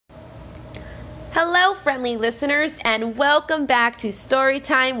Hello, friendly listeners, and welcome back to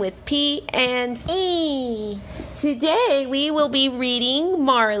Storytime with P and E. Today we will be reading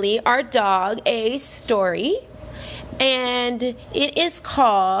Marley, our dog, a story, and it is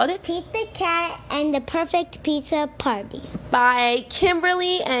called Pete the Cat and the Perfect Pizza Party by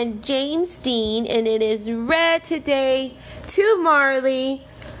Kimberly and James Dean, and it is read today to Marley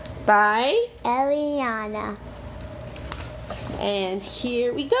by Eliana. And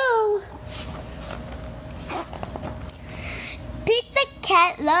here we go. Pete the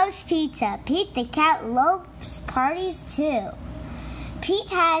Cat loves pizza. Pete the Cat loves parties too. Pete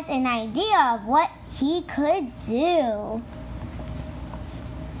has an idea of what he could do.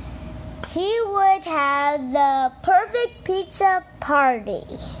 He would have the perfect pizza party.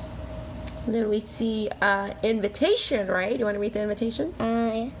 Then we see invitation, right? You want to read the invitation?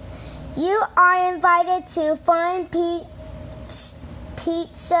 You are invited to Fun Pete's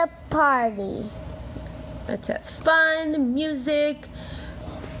Pizza Party. It says fun, music,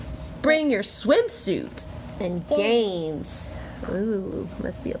 bring your swimsuit, and games. Ooh,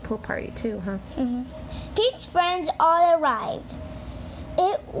 must be a pool party too, huh? Mm-hmm. Pete's friends all arrived.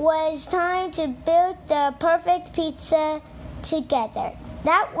 It was time to build the perfect pizza together.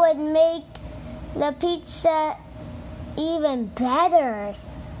 That would make the pizza even better.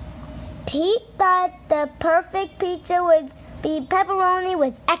 Pete thought the perfect pizza would be pepperoni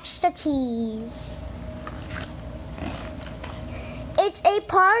with extra cheese. It's a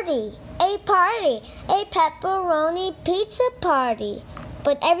party, a pepperoni pizza party.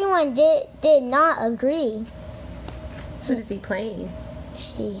 But everyone did not agree. Who is he playing?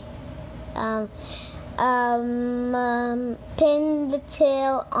 She, pin the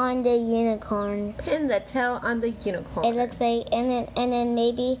tail on the unicorn. Pin the tail on the unicorn. It looks like, and then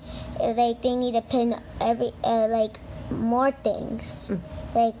maybe like they need to pin every like more things,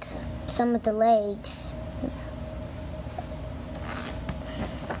 like some of the legs.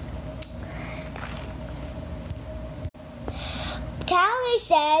 Callie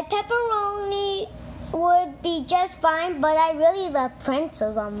said pepperoni would be just fine, but I really love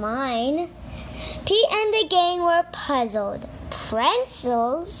pretzels on mine. Pete and the gang were puzzled.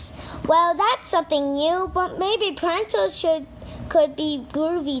 Pretzels? Well, that's something new, but maybe pretzels could be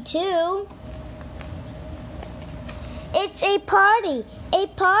groovy too. It's a party, a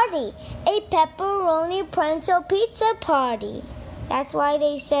pepperoni pretzel pizza party. That's why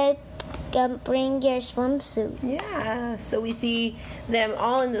they said bring your swimsuit. Yeah, so we see them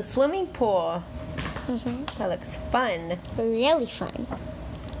all in the swimming pool. That looks fun. Really fun.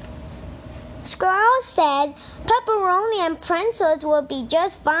 Squirrel said pepperoni and pretzels will be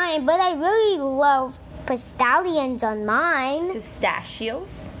just fine, but I really love pistachios on mine.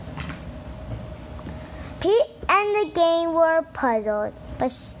 Pistachios. Pete and the gang were puzzled.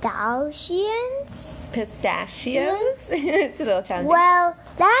 Pistachios? Pistachios? It's a little challenging. Well,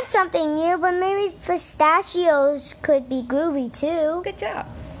 that's something new, but maybe pistachios could be groovy too. Good job.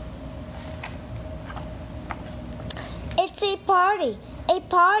 It's a party, a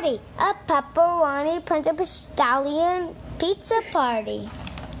pepperoni pretzel pistachion pizza party.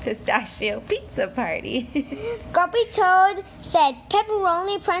 Pistachio pizza party. Grumpy Toad said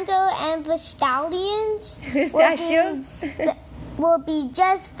pepperoni pretzel and pistachios will be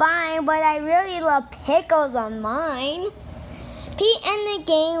just fine, but I really love pickles on mine. Pete and the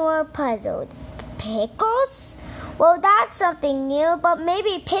gang were puzzled. Pickles? Well, that's something new, but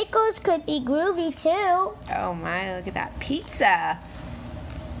maybe pickles could be groovy too. Oh my, look at that pizza.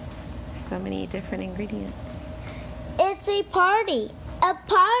 So many different ingredients. It's a party, a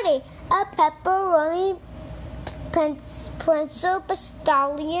pepperoni pretzel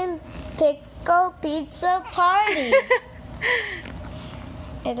pistachion pickle pizza party.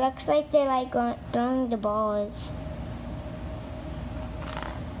 It looks like they're like throwing the balls.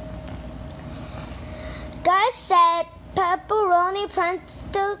 Gus said pepperoni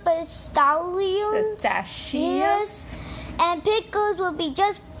pretzel pistachios and pickles will be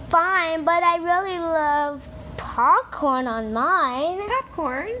just fine, but I really love popcorn on mine.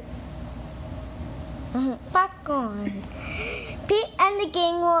 Popcorn? Popcorn. Pete and the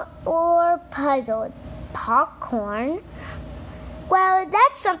gang were puzzled. Popcorn? Well,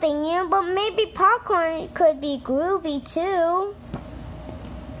 that's something new, but maybe popcorn could be groovy too.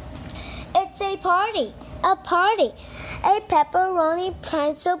 It's a party, a pepperoni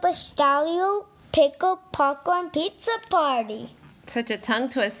pretzel pistachio pickle popcorn pizza party. Such a tongue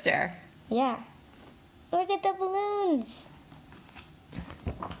twister. Yeah. Look at the balloons.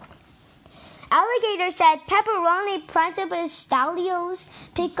 Alligator said pepperoni, pretzel pistachios,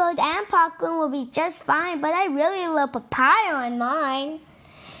 pickled, and popcorn will be just fine, but I really love papaya on mine.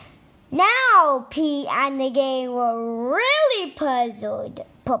 Now Pete and the gang were really puzzled.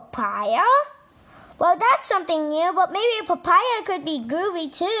 Papaya? Well, that's something new, but maybe papaya could be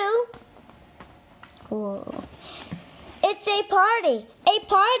groovy too. Whoa. It's a party. A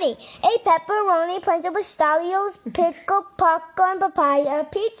pepperoni, pretzel, pistachios, pickle, popcorn, papaya,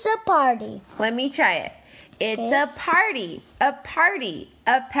 pizza party. Let me try it. It's a party. A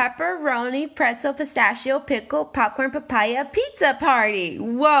pepperoni, pretzel, pistachio, pickle, popcorn, papaya, pizza party.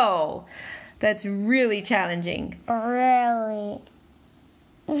 Whoa. That's really challenging. Really?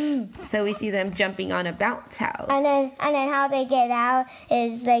 So we see them jumping on a bounce house. And then how they get out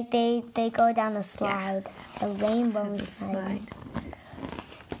is like they go down a slide, a rainbow slide.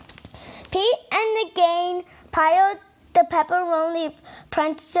 Pete and the gang piled the pepperoni,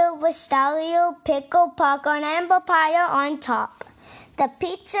 pretzel, pistachio, pickle, popcorn, and papaya on top. The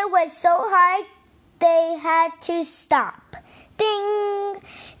pizza was so high they had to stop. Ding!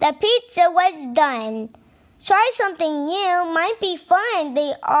 The pizza was done. Try something new, might be fun.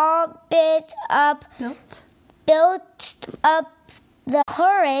 They all built up the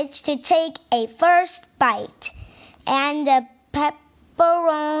courage to take a first bite. And the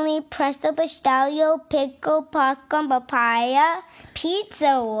pepperoni, pretzel, pistachio, pickle, popcorn, papaya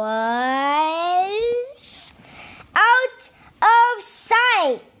pizza was out of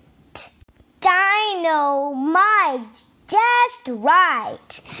sight. Dynamite! Just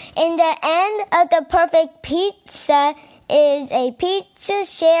right. In the end of the perfect pizza is a pizza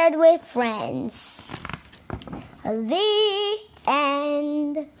shared with friends. The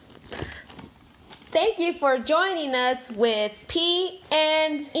end. Thank you for joining us with P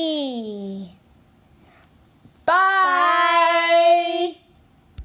and E. Bye.